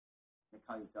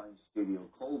Countdown Studio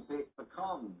calls it for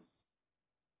comms.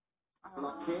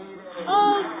 Blockade.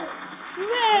 Oh,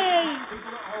 great!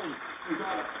 People at home, we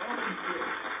got it.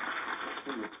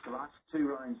 The last 2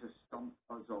 rounds of Stump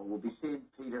Puzzle. We'll be seeing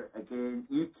Peter again.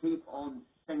 You keep on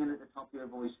singing at the top of your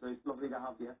voice, Ruth. Lovely to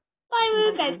have you. Bye,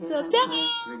 Ruth. Thanks for singing.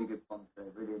 Really good fun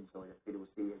today. Really enjoyed it. Peter, we'll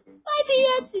see you again. Bye,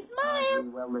 Peter.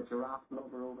 Smile. Well, the giraffe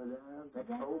lover over there. Let's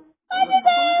go. Bye,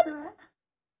 Peter.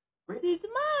 See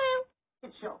smile.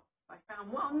 Good show. I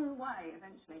found one way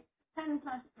eventually. 10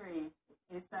 plus 3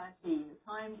 is 13.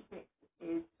 Times 6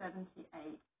 is 78.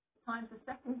 Times the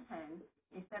second 10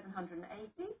 is 780.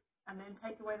 And then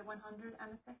take away the 100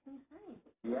 and the second 3.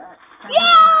 Yes.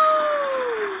 Yeah!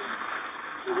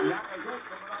 And that is it.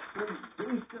 Coming up to the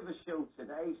beast of the show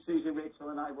today. Susie,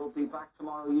 Rachel and I will be back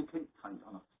tomorrow. You can count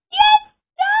on us. Yes!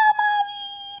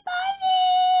 Bye,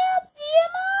 Neil. See you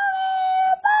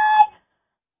tomorrow. Bye.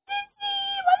 Sissy,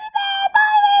 what is that?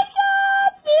 Bye,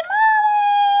 Rachel. See you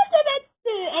tomorrow. So that's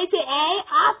the AKA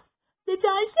off the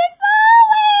Johnson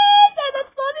forward. And the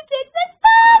 46 is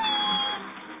funny.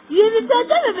 You can tell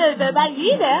them about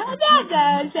you there.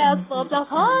 And shells for the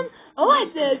home.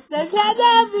 Oasis, the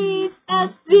Canaries,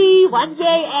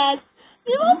 SC1JS.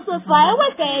 You also fly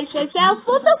away station, shells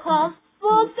for the home,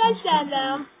 for the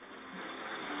channel.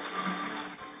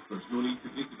 There's no need to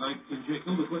break the bank to inject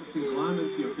all the glitz and glam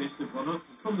into your festive run-up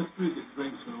from the food that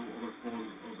drinks and all other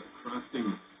forms of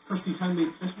crafting. Kirsty's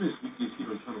Handmade Christmas, weekdays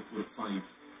here on Channel 4 at 5.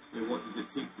 Now, what does it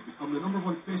take to become the #1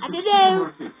 festive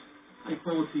supermarket? High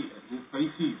quality at low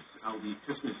prices. Aldi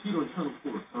Christmas here on Channel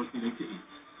 4, Thursday night at 8.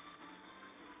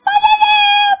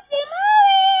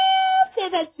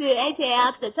 That's the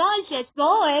ATL, the Johnson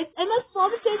boys, and the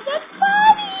 46 is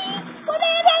funny.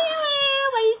 Whatever you will,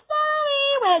 when you're sorry,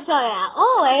 we're joy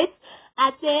always.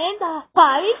 At the end, the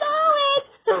party's always.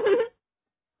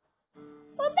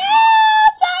 Well, now,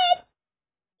 giant,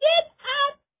 get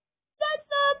out, that's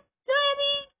the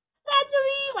dirty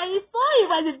factory, when you're sorry,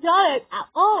 when you're joy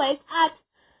always. At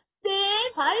the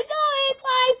end, party's always,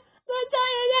 like, we're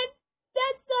giant,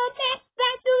 that's the best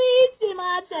factory, see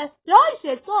my chest. Joyce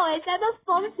is always at the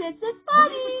 46 is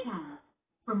funny.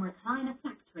 From Recliner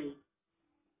Factory.